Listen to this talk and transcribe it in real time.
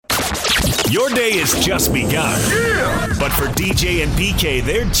Your day has just begun. Yeah! But for DJ and PK,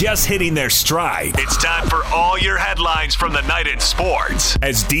 they're just hitting their stride. It's time for all your headlines from the night in sports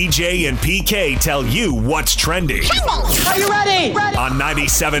as DJ and PK tell you what's trending. Are you ready? On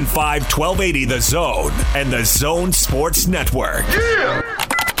 97.5 1280 The Zone and The Zone Sports Network. Yeah!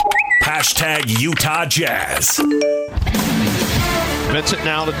 Hashtag Utah Jazz. Vincent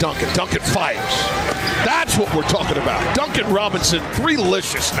now to Duncan. Duncan fires. That's what we're talking about. Duncan Robinson,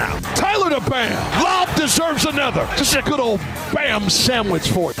 three-licious now. Tyler to Bam. Lob deserves another. Just a good old Bam sandwich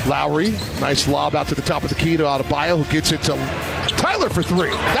for it. Lowry, nice lob out to the top of the key to Adebayo, who gets it to Tyler for three.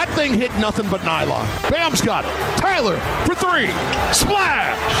 That thing hit nothing but nylon. Bam's got it. Tyler for three.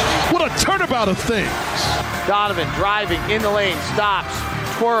 Splash. What a turnabout of things. Donovan driving in the lane, stops,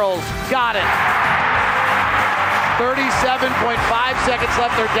 twirls, got it. 37.5 seconds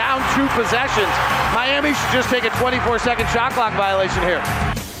left. They're down 2 possessions. Miami should just take a 24-second shot clock violation here.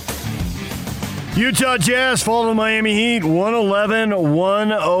 Utah Jazz fall to Miami Heat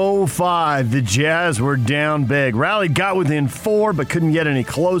 111-105. The Jazz were down big. Rallied, got within 4, but couldn't get any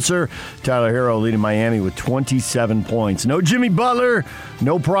closer. Tyler Hero leading Miami with 27 points. No Jimmy Butler,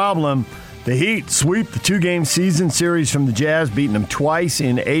 no problem. The Heat sweep the 2-game season series from the Jazz, beating them twice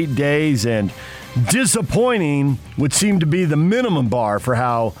in 8 days, and disappointing would seem to be the minimum bar for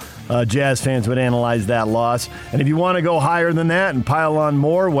how Jazz fans would analyze that loss. And if you want to go higher than that and pile on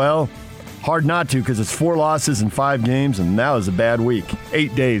more, well, hard not to, because it's 4 losses in 5 games, and that was a bad week.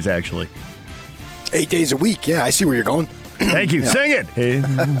 8 days, actually. 8 days a week, yeah, I see where you're going. Thank you. Yeah. Sing it.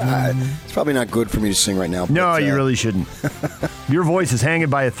 It's probably not good for me to sing right now. No, you really shouldn't. Your voice is hanging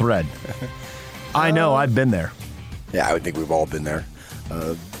by a thread. I know, I've been there. Yeah, I would think we've all been there.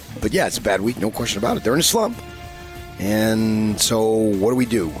 But yeah, it's a bad week, no question about it. They're in a slump. And so what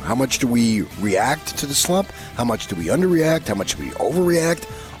do? How much do we react to the slump? How much do we underreact? How much do we overreact?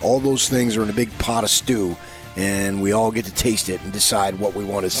 All those things are in a big pot of stew, and we all get to taste it and decide what we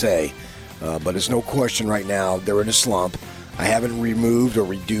want to say. But there's no question right now they're in a slump. I haven't removed or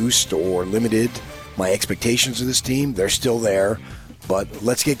reduced or limited my expectations of this team. They're still there. But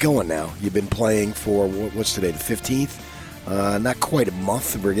let's get going now. You've been playing for, what's today, the 15th? Not quite a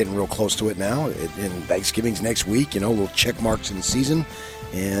month. We're getting real close to it now. And Thanksgiving's next week, little check marks in the season.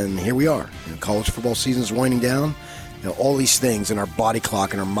 And here we are. College football season's winding down. All these things in our body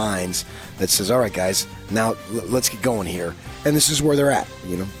clock and our minds that says, all right, guys, now let's get going here. And this is where they're at.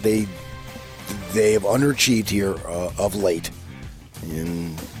 They have underachieved here of late.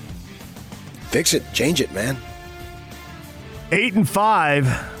 And fix it. Change it, man.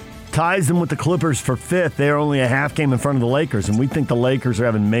 8-5. Ties them with the Clippers for 5th. They're only a half game in front of the Lakers, and we think the Lakers are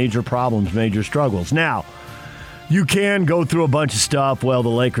having major problems, major struggles. Now, you can go through a bunch of stuff. Well, the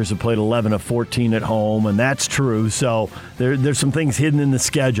Lakers have played 11 of 14 at home, and that's true. So there's some things hidden in the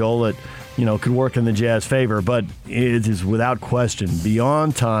schedule that, could work in the Jazz favor, but it is without question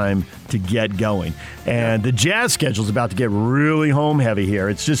beyond time to get going. And the Jazz schedule is about to get really home heavy here.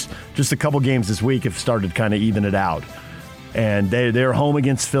 It's just a couple games this week have started to kind of even it out. And they're home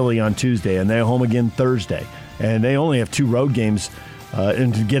against Philly on Tuesday, and they're home again Thursday. And they only have 2 road games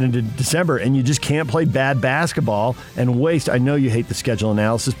to get into December, and you just can't play bad basketball and waste. I know you hate the schedule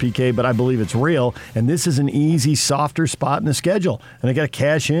analysis, PK, but I believe it's real. And this is an easy, softer spot in the schedule. And they got to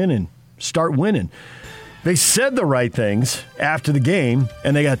cash in and start winning. They said the right things after the game,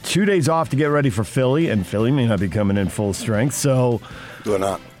 and they got 2 days off to get ready for Philly, and Philly may not be coming in full strength. So they're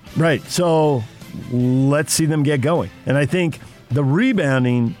not. Right. So let's see them get going. And I think the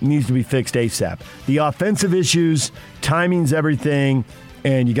rebounding needs to be fixed ASAP. The offensive issues, timing's everything,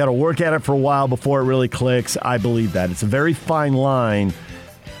 and you got to work at it for a while before it really clicks. I believe that. It's a very fine line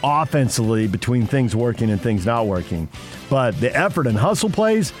offensively between things working and things not working. But the effort and hustle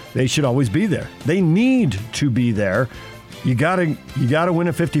plays, they should always be there. They need to be there. You got to win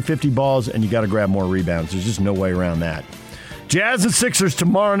a 50-50 balls, and you got to grab more rebounds. There's just no way around that. Jazz and Sixers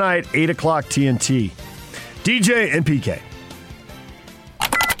tomorrow night, 8 o'clock TNT. DJ and PK.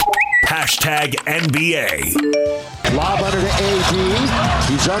 Hashtag NBA. Lob under to AD.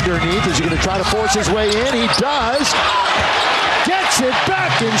 He's underneath. Is he going to try to force his way in? He does. Gets it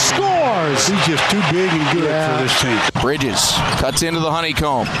back and scores. He's just too big and good for this team. Bridges cuts into the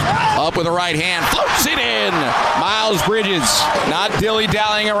honeycomb. Up with the right hand. Floats it in. Miles Bridges not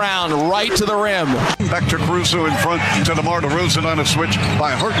dilly-dallying around. Right to the rim. Back to Caruso in front to DeMar DeRozan on a switch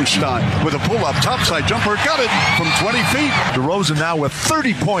by Hartenstein with a pull-up topside jumper. Got it from 20 feet. DeRozan now with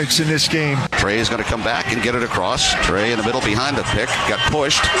 30 points in this game. Trey is going to come back and get it across. Trey in the middle behind the pick. Got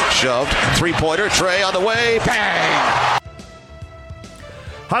pushed, shoved. Three-pointer. Trey on the way. Bang!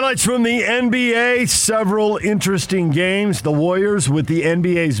 Highlights from the NBA, several interesting games. The Warriors with the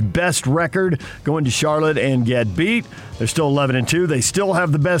NBA's best record going to Charlotte and get beat. They're still 11-2. They still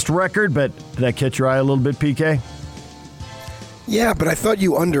have the best record, but did that catch your eye a little bit, PK? Yeah, but I thought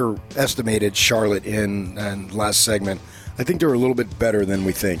you underestimated Charlotte in last segment. I think they're a little bit better than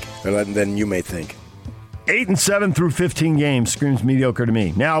we think, or than you may think. 8-7 through 15 games screams mediocre to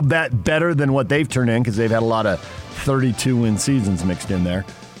me. Now, that better than what they've turned in because they've had a lot of 32-win seasons mixed in there.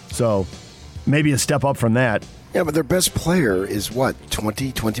 So maybe a step up from that. Yeah, but their best player is what,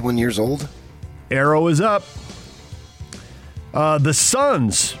 20, 21 years old? Arrow is up. The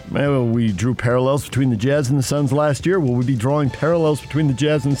Suns. We drew parallels between the Jazz and the Suns last year. Will we be drawing parallels between the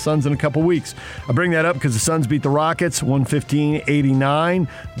Jazz and the Suns in a couple weeks? I bring that up because the Suns beat the Rockets 115-89.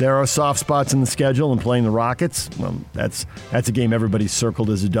 There are soft spots in the schedule, and playing the Rockets, well, that's a game everybody's circled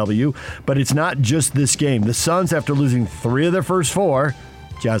as a W. But it's not just this game. The Suns, after losing 3 of their first 4,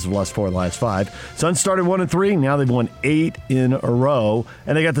 Jazz have lost 4 of the last 5. Suns started 1-3. Now they've won 8 in a row,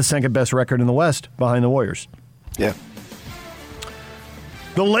 and they got the second best record in the West behind the Warriors. Yeah.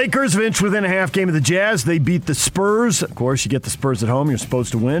 The Lakers have inched within a half game of the Jazz. They beat the Spurs. Of course, you get the Spurs at home. You're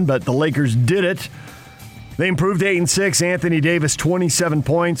supposed to win, but the Lakers did it. They improved 8-6. Anthony Davis, 27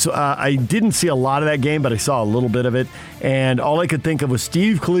 points. I didn't see a lot of that game, but I saw a little bit of it. And all I could think of was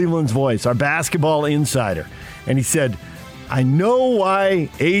Steve Cleveland's voice, our basketball insider. And he said, I know why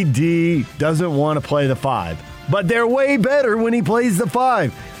AD doesn't want to play the 5, but they're way better when he plays the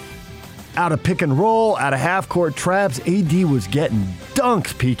 5. Out of pick and roll, out of half-court traps, AD was getting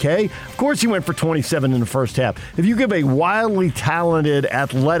dunks, PK. Of course he went for 27 in the first half. If you give a wildly talented,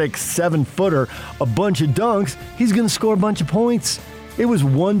 athletic 7-footer a bunch of dunks, he's going to score a bunch of points. It was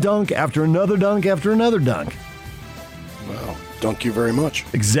one dunk after another dunk after another dunk. Well, dunk you very much.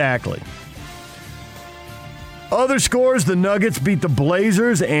 Exactly. Other scores, the Nuggets beat the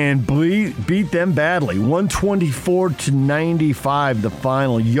Blazers and beat them badly. 124-95 the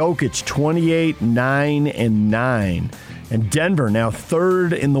final. Jokic 28, 9-9. And Denver now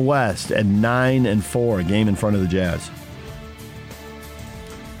third in the West at 9-4, a game in front of the Jazz.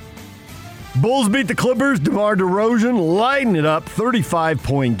 Bulls beat the Clippers. DeMar DeRozan lighting it up.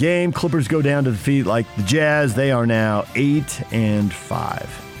 35-point game. Clippers go down to defeat like the Jazz. They are now 8-5.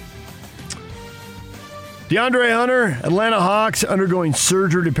 DeAndre Hunter, Atlanta Hawks, undergoing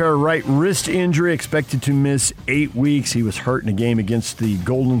surgery to repair a right wrist injury, expected to miss 8 weeks. He was hurt in a game against the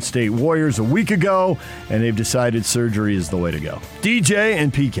Golden State Warriors a week ago, and they've decided surgery is the way to go. DJ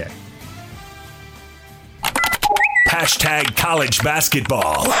and PK. Hashtag college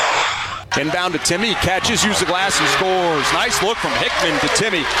basketball. Inbound to Timmy, he catches, uses the glass, and scores. Nice look from Hickman to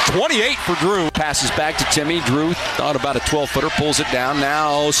Timmy. 28 for Drew. Passes back to Timmy. Drew thought about a 12-footer, pulls it down.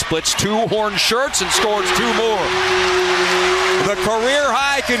 Now splits 2 horn shirts and scores 2 more. The career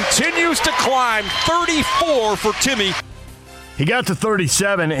high continues to climb. 34 for Timmy. He got to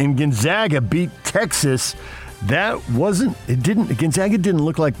 37, and Gonzaga beat Texas. Gonzaga didn't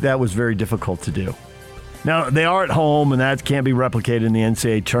look like that was very difficult to do. Now, they are at home, and that can't be replicated in the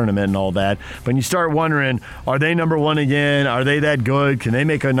NCAA tournament and all that. But when you start wondering, are they number 1 again? Are they that good? Can they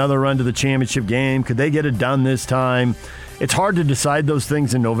make another run to the championship game? Could they get it done this time? It's hard to decide those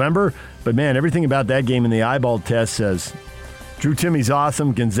things in November. But, man, everything about that game in the eyeball test says Drew Timmy's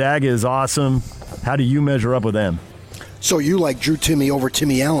awesome. Gonzaga is awesome. How do you measure up with them? So you like Drew Timmy over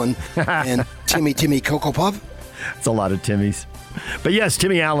Timmy Allen and Timmy Cocoa Puff? It's a lot of Timmys. But, yes,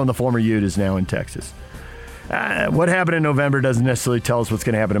 Timmy Allen, the former Ute, is now in Texas. What happened in November doesn't necessarily tell us what's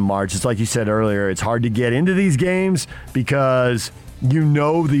going to happen in March. It's like you said earlier, it's hard to get into these games because you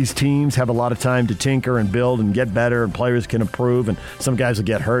know these teams have a lot of time to tinker and build and get better, and players can improve, and some guys will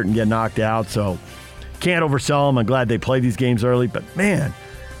get hurt and get knocked out. So can't oversell them. I'm glad they played these games early. But, man,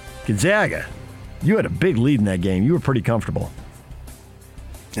 Gonzaga, you had a big lead in that game. You were pretty comfortable.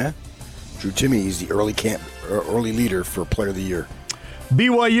 Yeah. Drew Timme is the early leader for Player of the Year.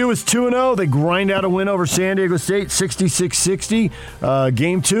 BYU is 2-0. They grind out a win over San Diego State, 66-60.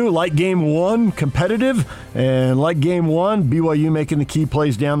 Game 2, like Game 1, competitive. And like Game 1, BYU making the key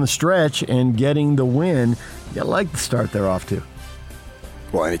plays down the stretch and getting the win. You like the start they're off to.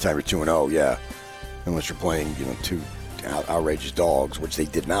 Well, anytime you're 2-0, yeah. Unless you're playing, two outrageous dogs, which they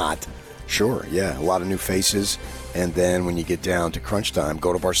did not. Sure, yeah, a lot of new faces. And then when you get down to crunch time,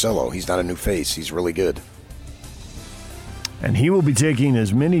 go to Barcelo. He's not a new face. He's really good. And he will be taking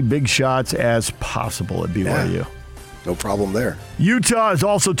as many big shots as possible at BYU. Yeah, no problem there. Utah is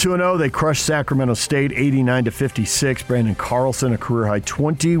also 2-0. They crushed Sacramento State 89-56. Brandon Carlson, a career-high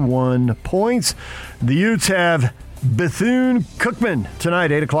 21 points. The Utes have Bethune-Cookman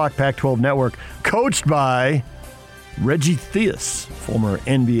tonight, 8 o'clock, Pac-12 Network, coached by Reggie Theus, former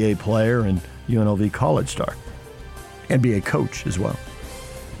NBA player and UNLV college star. NBA coach as well.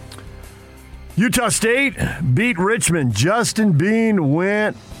 Utah State beat Richmond. Justin Bean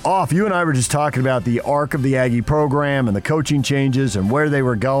went off. You and I were just talking about the arc of the Aggie program and the coaching changes and where they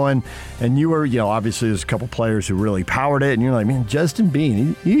were going. And you were, obviously there's a couple players who really powered it. And you're like, man, Justin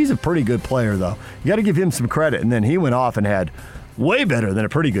Bean, he's a pretty good player, though. You got to give him some credit. And then he went off and had way better than a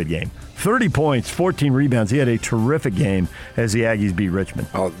pretty good game. 30 points, 14 rebounds. He had a terrific game as the Aggies beat Richmond.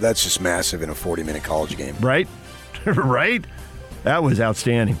 Oh, that's just massive in a 40-minute college game. Right? Right? That was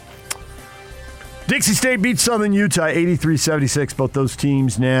outstanding. Dixie State beat Southern Utah 83-76. Both those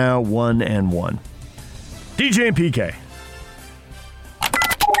teams now 1-1. DJ and PK.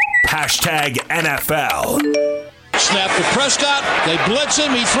 Hashtag NFL. Snap to Prescott. They blitz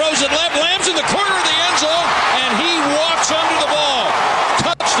him. He throws it left, lands in the corner of the end zone, and he walks under the ball.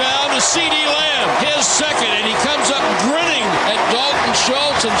 Touchdown to C.D. Lamb, his second, and he comes up grinning at Dalton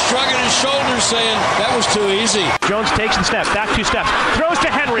Schultz and shrugging his shoulders, saying that was too easy. Jones takes and steps, back 2 steps, throws to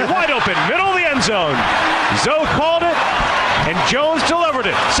Henry, wide open, middle of the end zone. Zoe called it, and Jones delivered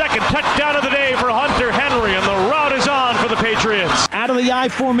it. Second touchdown of the day for Hunter Henry, and the route is on for the Patriots. Out of the I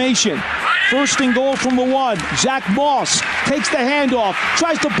formation. First and goal from the 1. Zach Moss takes the handoff,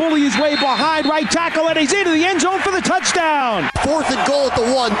 tries to bully his way behind right tackle, and he's into the end zone for the touchdown. 4th and goal at the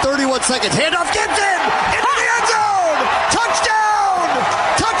 1, 31 seconds. Handoff gets into the end zone. Touchdown!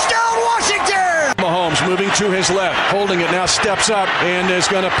 Touchdown, Washington! Mahomes moving to his left, holding it now, steps up and is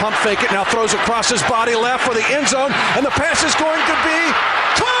going to pump fake it. Now throws across his body left for the end zone, and the pass is going to be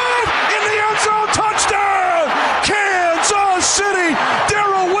caught in the end zone. Touchdown! Kansas City!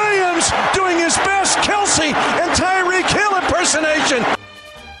 Darrell Williams doing his best Kelsey and Tyreek Hill impersonation.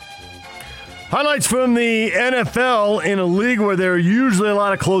 Highlights from the NFL in a league where there are usually a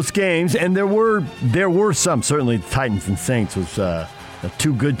lot of close games, and there were some. Certainly, the Titans and Saints was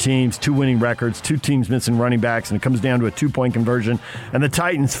two good teams, 2 winning records, 2 teams missing running backs, and it comes down to a 2-point conversion, and the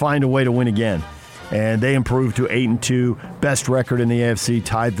Titans find a way to win again. And they improved to 8-2, best record in the AFC,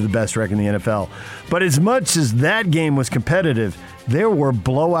 tied to the best record in the NFL. But as much as that game was competitive, there were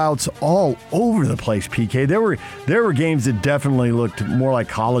blowouts all over the place, PK. There were games that definitely looked more like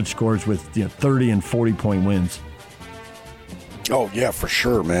college scores with 30 and 40-point wins. Oh, yeah, for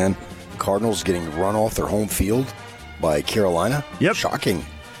sure, man. Cardinals getting run off their home field by Carolina. Yep. Shocking.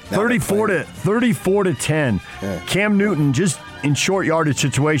 34 to 10. Yeah. Cam Newton just in short yardage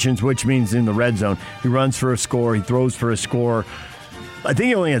situations, which means in the red zone. He runs for a score. He throws for a score. I think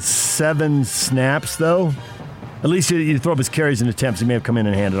he only had 7 snaps, though. At least you throw up his carries and attempts. He may have come in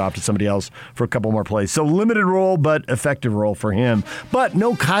and handed off to somebody else for a couple more plays. So limited role, but effective role for him. But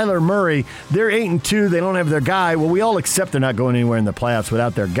no Kyler Murray. They're 8-2. They don't have their guy. Well, we all accept they're not going anywhere in the playoffs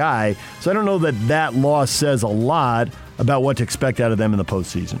without their guy. So I don't know that loss says a lot about what to expect out of them in the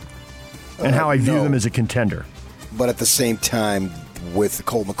postseason and how I view them as a contender. But at the same time, with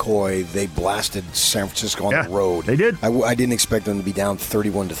Colt McCoy, they blasted San Francisco on the road. They did. I didn't expect them to be down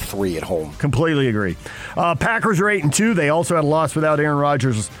 31-3 at home. Completely agree. Packers are 8-2. They also had a loss without Aaron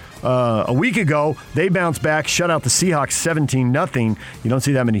Rodgers a week ago. They bounced back, shut out the Seahawks 17-0. You don't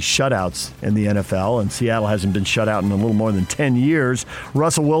see that many shutouts in the NFL, and Seattle hasn't been shut out in a little more than 10 years.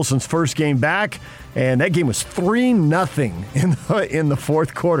 Russell Wilson's first game back, and that game was 3-0 in the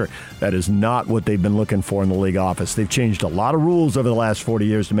fourth quarter. That is not what they've been looking for in the league office. They've changed a lot of rules over the last 40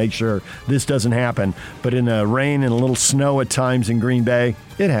 years to make sure this doesn't happen. But in the rain and a little snow at times in Green Bay,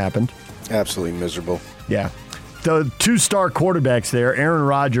 it happened. Absolutely miserable. Yeah. The 2-star quarterbacks there, Aaron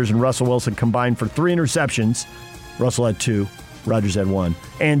Rodgers and Russell Wilson, combined for 3 interceptions. Russell had 2, Rodgers had 1,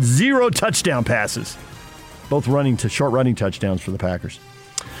 and 0 touchdown passes. Both short running touchdowns for the Packers.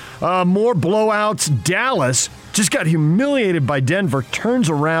 More blowouts. Dallas just got humiliated by Denver, turns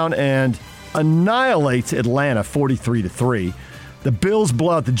around and annihilates Atlanta 43-3. The Bills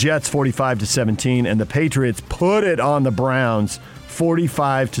blow out the Jets 45-17, and the Patriots put it on the Browns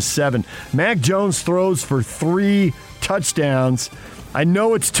 45-7. Mac Jones throws for 3 touchdowns. I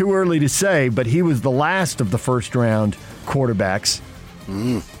know it's too early to say, but he was the last of the first-round quarterbacks.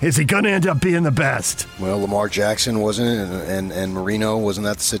 Is he going to end up being the best? Well, Lamar Jackson wasn't, and Marino, wasn't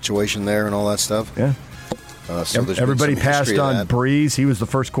that the situation there and all that stuff? Yeah. So everybody passed on Breeze. He was the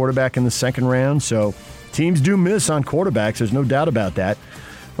first quarterback in the second round, so teams do miss on quarterbacks. There's no doubt about that.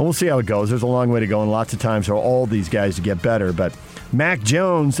 And we'll see how it goes. There's a long way to go, and lots of times for all these guys to get better. But Mac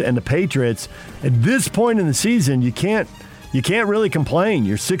Jones and the Patriots, at this point in the season, you can't really complain.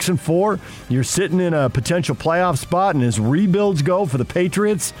 You're 6-4. You're sitting in a potential playoff spot, and as rebuilds go for the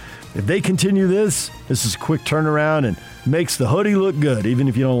Patriots, if they continue this is a quick turnaround and makes the hoodie look good, even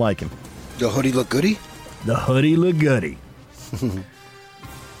if you don't like him. The hoodie look goody? The hoodie look goody.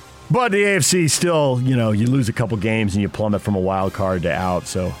 But the AFC still, you lose a couple games and you plummet from a wild card to out.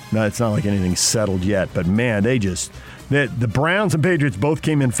 So it's not like anything's settled yet. But, man, the Browns and Patriots both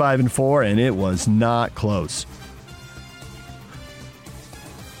came in 5-4, and it was not close.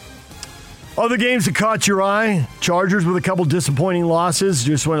 Other games that caught your eye, Chargers with a couple disappointing losses,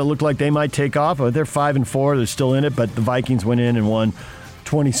 just when it looked like they might take off. They're 5-4, they're still in it, but the Vikings went in and won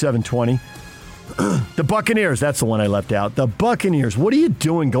 27-20. The Buccaneers, that's the one I left out. The Buccaneers, what are you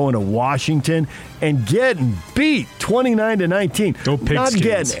doing going to Washington and getting beat 29-19? Go Pigskins. Not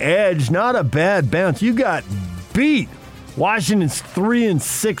getting edged, not a bad bounce. You got beat. Washington's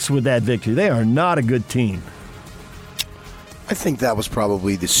 3-6 with that victory. They are not a good team. I think that was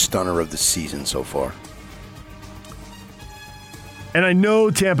probably the stunner of the season so far. And I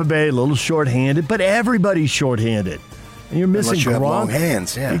know Tampa Bay a little short-handed, but everybody's short-handed. And you're missing Unless you Gronk. have long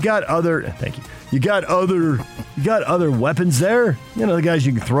hands, yeah. You got other weapons there. The guys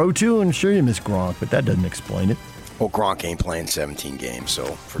you can throw to, and sure you miss Gronk, but that doesn't explain it. Well, Gronk ain't playing 17 games, so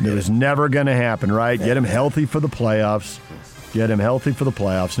forget it. It was never going to happen, right? Yeah. Get him healthy for the playoffs.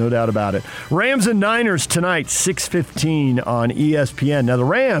 No doubt about it. Rams and Niners tonight, 6:15 on ESPN. Now, the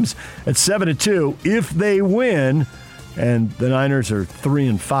Rams at 7-2, if they win, and the Niners are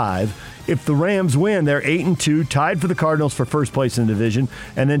 3-5, if the Rams win, they're 8-2, tied for the Cardinals for first place in the division,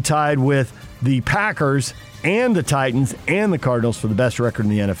 and then tied with the Packers and the Titans and the Cardinals for the best record in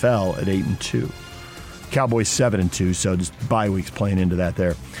the NFL at 8-2. Cowboys 7-2, so just bye weeks playing into that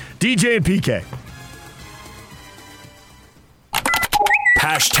there. DJ and PK.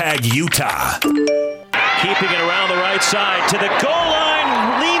 #Utah. Keeping it around the right side to the goal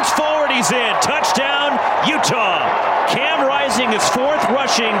line. Leans forward. He's in. Touchdown, Utah. Cam Rising, his fourth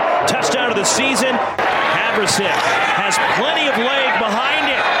rushing touchdown of the season. Haversick has plenty of leg behind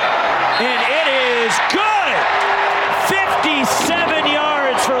it. And it is good. 57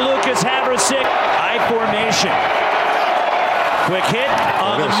 yards for Lucas Haversick. I formation. Quick hit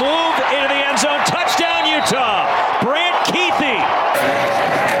on the move into the end zone. Touchdown, Utah. Brant Keithy.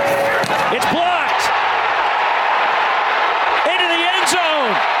 It's blocked. Into the end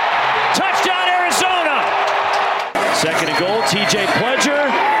zone. Touchdown, Arizona. Second and goal, TJ Pledger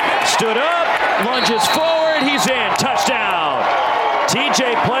stood up, lunges forward, he's in. Touchdown.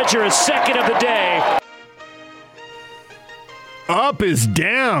 TJ Pledger is second of the day. Up is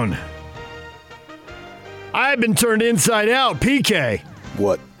down. I've been turned inside out. PK.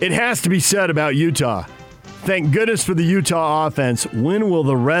 What? It has to be said about Utah. Thank goodness for the Utah offense. When will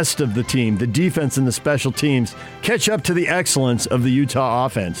the rest of the team, the defense and the special teams, catch up to the excellence of the Utah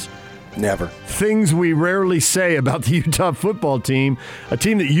offense? Never. Things we rarely say about the Utah football team, a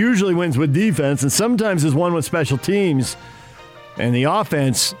team that usually wins with defense and sometimes has won with special teams. And the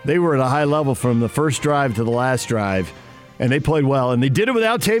offense, they were at a high level from the first drive to the last drive, and they played well. And they did it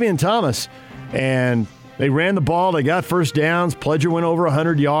without Tavion Thomas. And they ran the ball. They got first downs. Pledger went over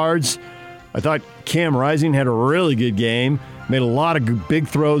 100 yards. I thought Cam Rising had a really good game. Made a lot of big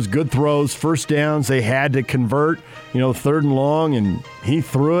throws, good throws, first downs. They had to convert, third and long, and he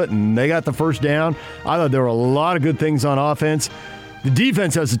threw it, and they got the first down. I thought there were a lot of good things on offense. The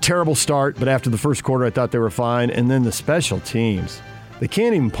defense has a terrible start, but after the first quarter, I thought they were fine. And then the special teams, they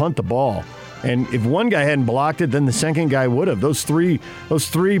can't even punt the ball. And if one guy hadn't blocked it, then the second guy would have. Those three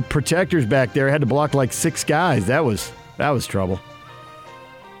protectors back there had to block like six guys. That was trouble.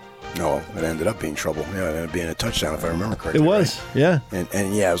 No, it ended up being trouble. Yeah, it ended up being a touchdown, if I remember correctly. It was, right? Yeah.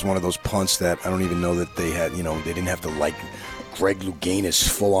 And yeah, it was one of those punts that I don't even know that they had, they didn't have to Greg Louganis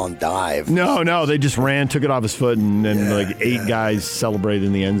full-on dive. No, they just ran, took it off his foot, and then eight guys celebrated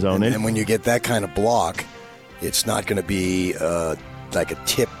in the end zone. And when you get that kind of block, it's not going to be like a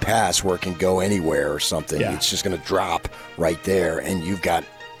tip pass where it can go anywhere or something. Yeah. It's just going to drop right there, and you've got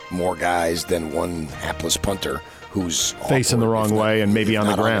more guys than one hapless punter who's facing the wrong way and maybe on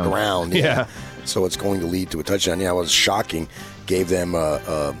the ground. On the ground, yeah. So it's going to lead to a touchdown. Yeah, it was shocking. Gave them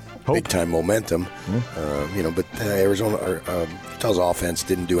big-time momentum. Mm-hmm. But Utah's offense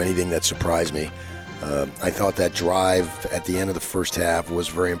didn't do anything that surprised me. I thought that drive at the end of the first half was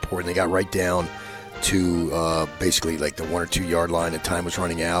very important. They got right down to basically like the 1 or 2 yard line, and time was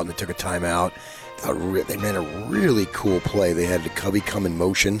running out, and they took a timeout. They ran a really cool play. They had the Cubby come in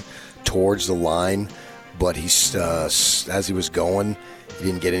motion towards the line, but as he was going, he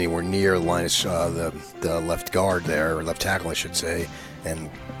didn't get anywhere near the line of the left guard there, or left tackle, I should say, and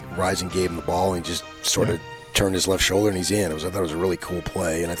Rising gave him the ball, and he just sort of turned his left shoulder, and he's in. I thought it was a really cool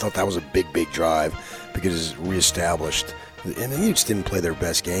play, and I thought that was a big drive because it's reestablished. And the Utes didn't play their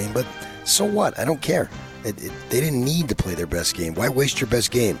best game, but so what? I don't care. They didn't need to play their best game. Why waste your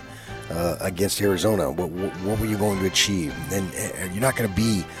best game? against Arizona. What were you going to achieve? And you're not going to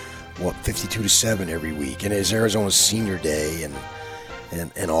be 52-7 every week. And it's Arizona's senior day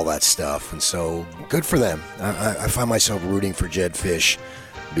and all that stuff. And so good for them. I find myself rooting for Jed Fish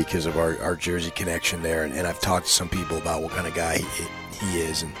because of our Jersey connection there. And I've talked to some people about what kind of guy he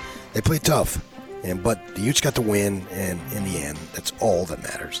is. And they play tough. But the Utes got the win, and in the end, that's all that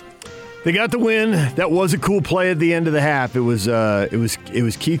matters. They got the win. That was a cool play at the end of the half. It was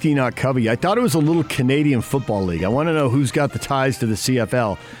Keith Enoch Covey. I thought it was a little Canadian Football League. I want to know who's got the ties to the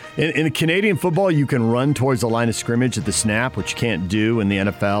CFL. In Canadian football, you can run towards the line of scrimmage at the snap, which you can't do in the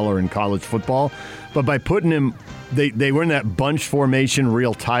NFL or in college football. But by putting him, they were in that bunch formation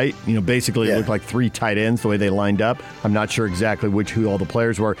real tight. Basically it looked like three tight ends the way they lined up. I'm not sure exactly who all the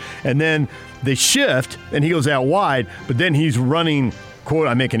players were. And then they shift, and he goes out wide, but then he's running, quote,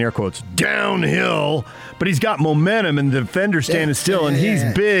 I'm making air quotes, downhill, but he's got momentum, and the defender's standing still, and he's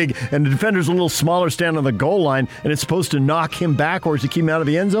big, and the defender's a little smaller standing on the goal line, and it's supposed to knock him backwards to keep him out of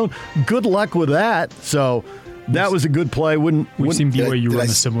the end zone. Good luck with that. So that was a good play. We've seen BYU run a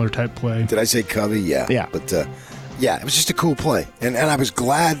similar type play. Did I say Covey? Yeah. But it was just a cool play, and I'm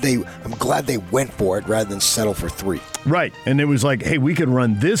glad they went for it rather than settle for three. Right, and it was like, hey, we could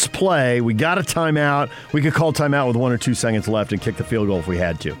run this play. We got a timeout. We could call timeout with 1 or 2 seconds left and kick the field goal if we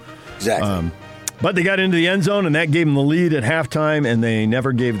had to. Exactly. But they got into the end zone, and that gave them the lead at halftime, and they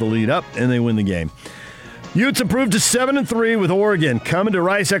never gave the lead up, and they win the game. Utes improved to 7-3 with Oregon, coming to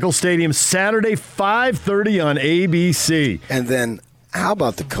Rice-Eccles Stadium Saturday, 5:30 on ABC. And then, how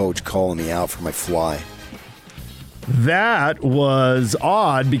about the coach calling me out for my fly? That was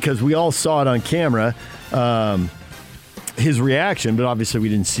odd because we all saw it on camera, his reaction, but obviously we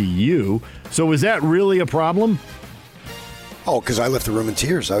didn't see you. So was that really a problem? Oh, because I left the room in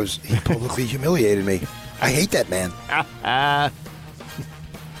tears. He publicly humiliated me. I hate that man.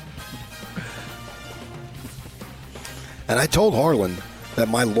 And I told Harlan that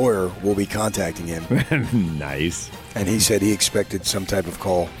my lawyer will be contacting him. Nice. And he said he expected some type of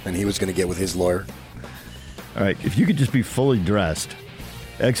call, and he was going to get with his lawyer. All right, if you could just be fully dressed,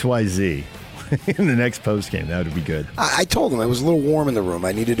 XYZ, in the next postgame, that would be good. I told him it was a little warm in the room.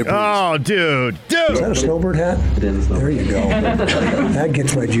 I needed a breeze. Oh, dude. Is that a snowbird hat? It is a snowbird. There you go. That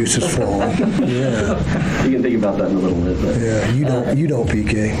gets my juices flowing. Yeah. You can think about that in a little bit. But. Yeah, you don't,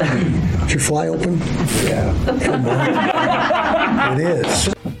 PK. Is your fly open? Yeah. Come on. It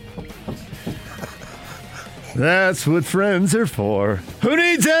is. That's what friends are for. Who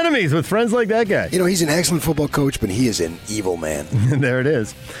needs enemies with friends like that guy? He's an excellent football coach, but he is an evil man. There it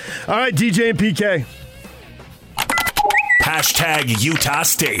is. All right, DJ and PK. Hashtag Utah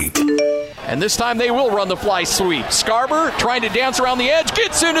State. And this time they will run the fly sweep. Scarber trying to dance around the edge,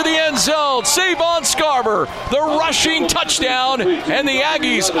 gets into the end zone. Save on Scarber. The rushing touchdown, and the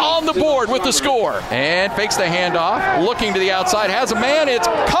Aggies on the board with the score. And fakes the handoff, looking to the outside, has a man. It's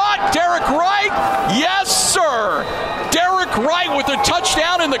caught. Derek Wright. Yes, sir. Derek Wright with a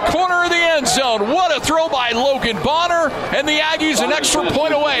touchdown in the corner of the end zone. What a throw by Logan Bonner. And the Aggies an extra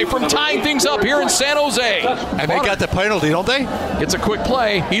point away from tying things up here in San Jose. And they got the penalty, don't they? It's a quick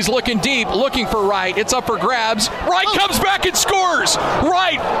play. He's looking deep, looking for Wright. It's up for grabs. Wright comes back and scores.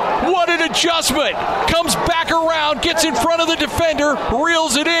 Wright, what an adjustment. Comes back around, gets in front of the defender,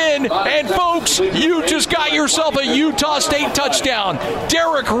 reels it in. And folks, you just got yourself a Utah State touchdown.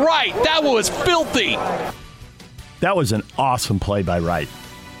 Derek Wright, that was filthy. That was an awesome play by Wright.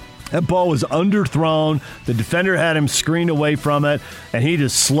 That ball was underthrown. The defender had him screened away from it, and he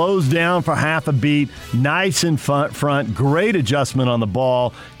just slows down for half a beat. Nice in front. Great adjustment on the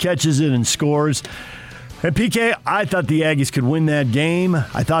ball. Catches it and scores. And PK, I thought the Aggies could win that game.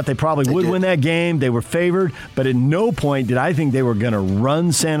 I thought they probably would win that game. They were favored, but at no point did I think they were going to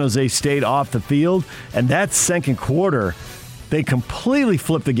run San Jose State off the field. And that second quarter, they completely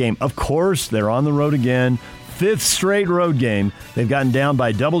flipped the game. Of course, they're on the road again. 5th straight road game. They've gotten down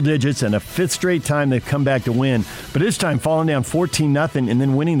by double digits, and a 5th straight time they've come back to win. But this time falling down 14-0 and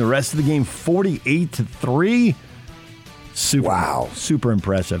then winning the rest of the game 48-3. Super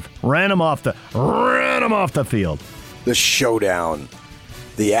impressive. Ran them off the field. The showdown.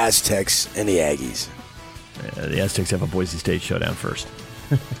 The Aztecs and the Aggies. The Aztecs have a Boise State showdown first.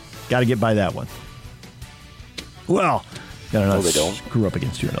 Got to get by that one. Well, no, they don't. Screw up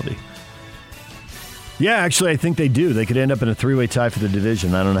against UNLV. Yeah, actually, I think they do. They could end up in a 3-way tie for the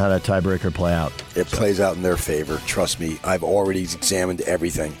division. I don't know how that tiebreaker will play out. It plays out in their favor. Trust me. I've already examined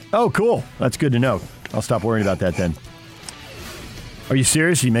everything. Oh, cool. That's good to know. I'll stop worrying about that then. Are you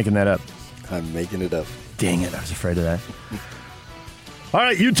serious? Or are you making that up? I'm making it up. Dang it. I was afraid of that. All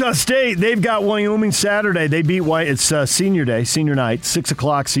right, Utah State, they've got Wyoming Saturday. They beat it's senior day, senior night, 6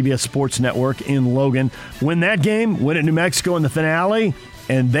 o'clock, CBS Sports Network in Logan. Win that game, win at New Mexico in the finale,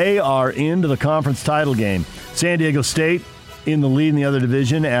 and they are into the conference title game. San Diego State in the lead in the other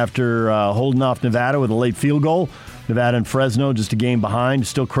division after holding off Nevada with a late field goal. Nevada and Fresno just a game behind.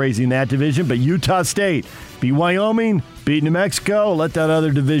 Still crazy in that division, but Utah State beat Wyoming, beat New Mexico, let that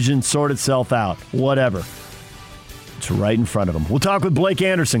other division sort itself out. Whatever. It's right in front of them. We'll talk with Blake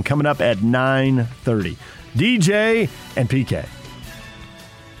Anderson coming up at 9:30. DJ and PK.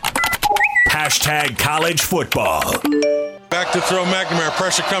 Hashtag college football. Back to throw McNamara.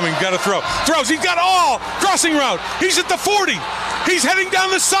 Pressure coming. Got to throw. Throws. He's got all. Crossing route. He's at the 40. He's heading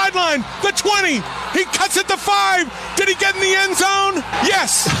down the sideline. The 20. He cuts at the 5. Did he get in the end zone?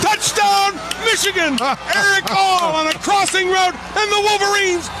 Yes. Touchdown, Michigan. Eric Hall on a crossing route, and the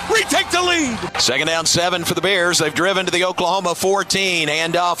Wolverines retake the lead. 2nd down 7 for the Bears. They've driven to the Oklahoma 14.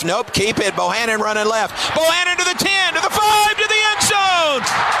 Handoff. Nope. Keep it. Bohannon running left. Bohannon to the 10, to the 5, to the end zone.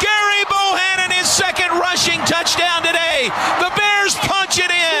 Gary Bohannon, his second rushing touchdown today. The Bears punch it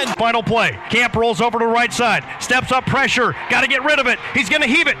in. Final play. Camp rolls over to the right side. Steps up pressure. Got to get rid of it. He's going to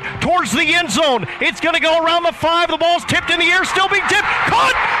heave it towards the end zone. It's going to go around the 5. The ball's tipped in the air. Still being tipped.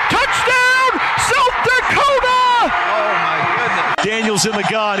 Caught. Touchdown, South Dakota. Oh, my goodness. Daniels in the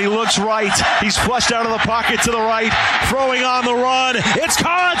gun. He looks right. He's flushed out of the pocket to the right. Throwing on the run. It's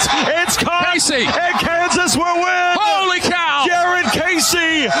caught. It's caught. Casey. And Kansas will win. Holy cow. Jared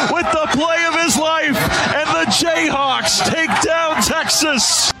Casey with the play of his life. And the Jayhawks take down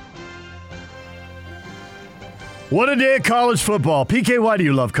Texas. What a day of college football. PK, why do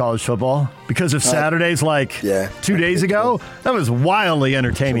you love college football? Because of Saturdays like 2 days ago? That was wildly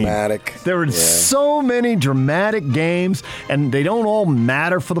entertaining. Dramatic. There were so many dramatic games, and they don't all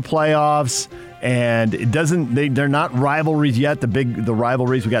matter for the playoffs. And it doesn't. They're not rivalries yet. The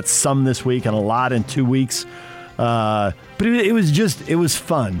rivalries, we got some this week and a lot in 2 weeks. But it was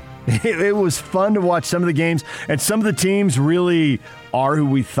fun. It was fun to watch some of the games, and some of the teams really are who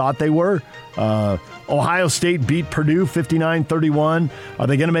we thought they were. Ohio State beat Purdue 59-31. Are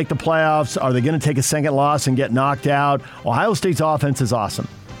they going to make the playoffs? Are they going to take a second loss and get knocked out? Ohio State's offense is awesome.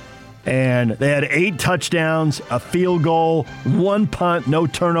 And they had 8 touchdowns, a field goal, 1 punt, no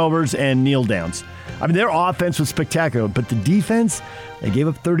turnovers, and kneel downs. I mean, their offense was spectacular, but the defense, they gave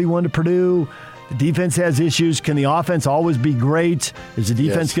up 31 to Purdue. The defense has issues. Can the offense always be great? Is the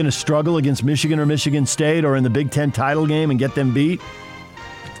defense going to struggle against Michigan or Michigan State or in the Big Ten title game and get them beat?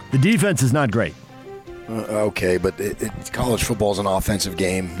 The defense is not great. Okay, but college football is an offensive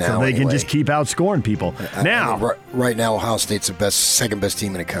game now. So they can just keep outscoring people. Now, right now, Ohio State's the second best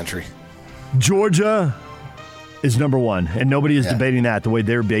team in the country. Georgia is number 1, and nobody is debating that, the way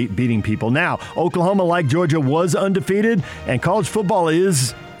they're beating people. Now, Oklahoma, like Georgia, was undefeated, and college football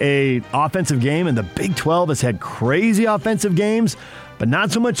is an offensive game, and the Big 12 has had crazy offensive games, but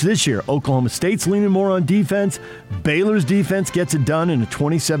not so much this year. Oklahoma State's leaning more on defense. Baylor's defense gets it done in a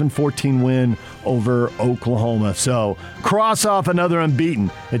 27-14 win over Oklahoma. So cross off another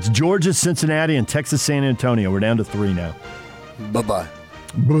unbeaten. It's Georgia, Cincinnati, and Texas San Antonio. We're down to 3 now. Bye-bye.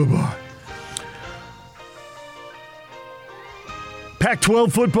 Bye-bye.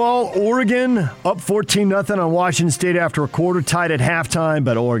 Pac-12 football, Oregon up 14-0 on Washington State after a quarter, tied at halftime,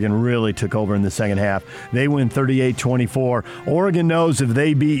 but Oregon really took over in the second half. They win 38-24. Oregon knows if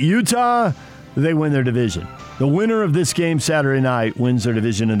they beat Utah, they win their division. The winner of this game Saturday night wins their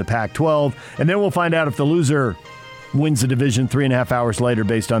division in the Pac-12, and then we'll find out if the loser wins the division 3.5 hours later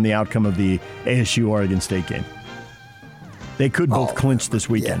based on the outcome of the ASU-Oregon State game. They could both clinch this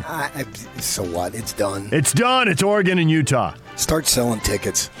weekend. Yeah, so what? It's done. It's done. It's Oregon and Utah. Start selling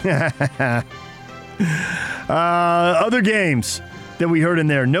tickets. Other games that we heard in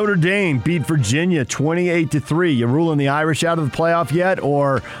there. Notre Dame beat Virginia 28-3. You ruling the Irish out of the playoff yet?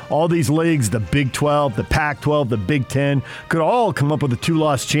 Or all these leagues, the Big 12, the Pac-12, the Big 10, could all come up with a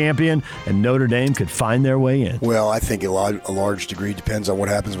 2-loss champion, and Notre Dame could find their way in? Well, I think a large degree depends on what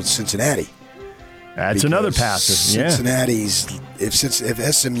happens with Cincinnati. That's another passer. Cincinnati's, if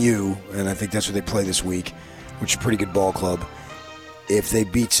SMU, and I think that's what they play this week, which is a pretty good ball club, if they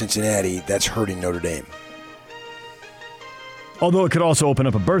beat Cincinnati, that's hurting Notre Dame. Although it could also open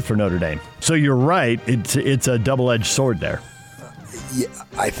up a berth for Notre Dame. So you're right, it's a double-edged sword there. Yeah,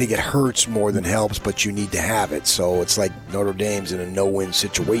 I think it hurts more than helps, but you need to have it. So it's like Notre Dame's in a no-win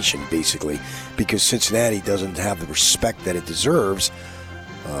situation, basically, because Cincinnati doesn't have the respect that it deserves.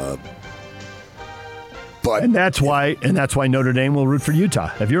 And that's why Notre Dame will root for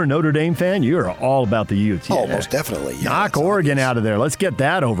Utah. If you're a Notre Dame fan, you're all about the Utes. Oh, yeah. Most definitely. Yeah, knock Oregon out of there. Let's get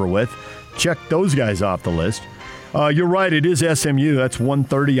that over with. Check those guys off the list. You're right. It is SMU. That's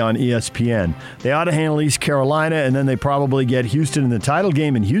 1:30 on ESPN. They ought to handle East Carolina, and then they probably get Houston in the title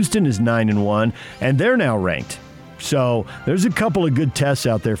game, and Houston is 9-1, and they're now ranked. So there's a couple of good tests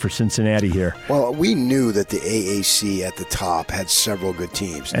out there for Cincinnati here. Well, we knew that the AAC at the top had several good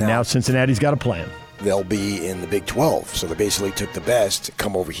teams. And now Cincinnati's got a plan. They'll be in the Big 12. So they basically took the best to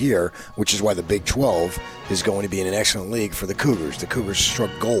come over here, which is why the Big 12 is going to be in an excellent league for the Cougars. The Cougars struck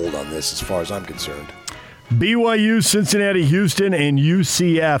gold on this as far as I'm concerned. BYU, Cincinnati, Houston, and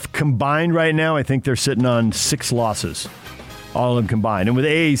UCF combined right now, I think they're sitting on 6 losses. All of them combined. And with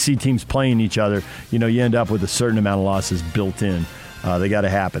AAC teams playing each other, you end up with a certain amount of losses built in. They got to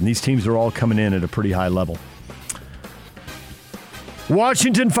happen. These teams are all coming in at a pretty high level.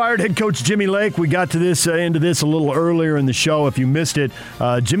 Washington fired head coach Jimmy Lake. We got to into this a little earlier in the show. If you missed it,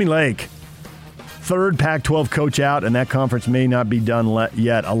 Jimmy Lake, third Pac-12 coach out, and that conference may not be done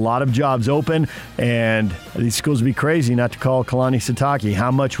yet. A lot of jobs open, and these schools would be crazy not to call Kalani Sitake.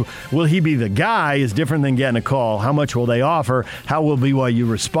 How much will he be the guy is different than getting a call. How much will they offer? How will BYU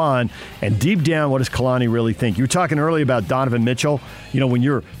respond? And deep down, what does Kalani really think? You were talking earlier about Donovan Mitchell. When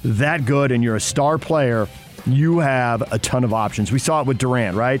you're that good and you're a star player, you have a ton of options. We saw it with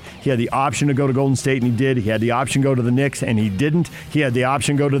Durant, right? He had the option to go to Golden State, and he did. He had the option to go to the Knicks, and he didn't. He had the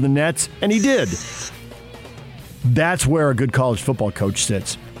option to go to the Nets, and he did. That's where a good college football coach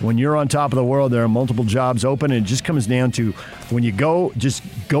sits. When you're on top of the world, there are multiple jobs open, and it just comes down to when you just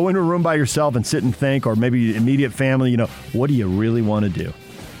go into a room by yourself and sit and think, or maybe immediate family, what do you really want to do?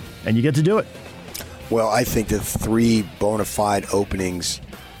 And you get to do it. Well, I think that 3 bona fide openings,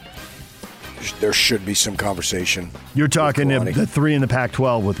 there should be some conversation. You're talking the 3 in the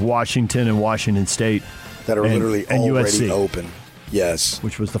Pac-12 with Washington and Washington State. That are literally and already USC. Open. Yes.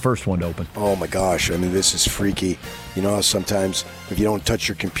 Which was the first one to open. Oh, my gosh. I mean, this is freaky. You know how sometimes if you don't touch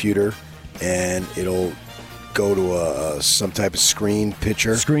your computer and it'll go to some type of screen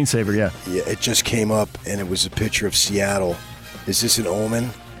picture? Screensaver, yeah. Yeah, it just came up, and it was a picture of Seattle. Is this an omen?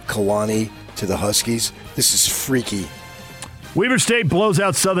 Kalani to the Huskies? This is freaky. Weber State blows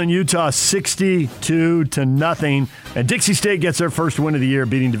out Southern Utah 62-0, and Dixie State gets their first win of the year,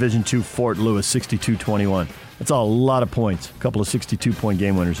 beating Division II Fort Lewis 62-21. That's a lot of points. A couple of 62-point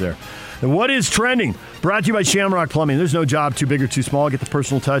game winners there. And what is trending? Brought to you by Shamrock Plumbing. There's no job too big or too small. Get the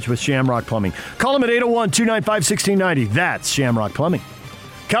personal touch with Shamrock Plumbing. Call them at 801-295-1690. That's Shamrock Plumbing.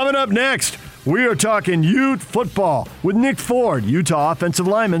 Coming up next, we are talking Ute football with Nick Ford, Utah offensive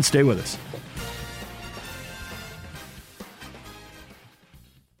lineman. Stay with us.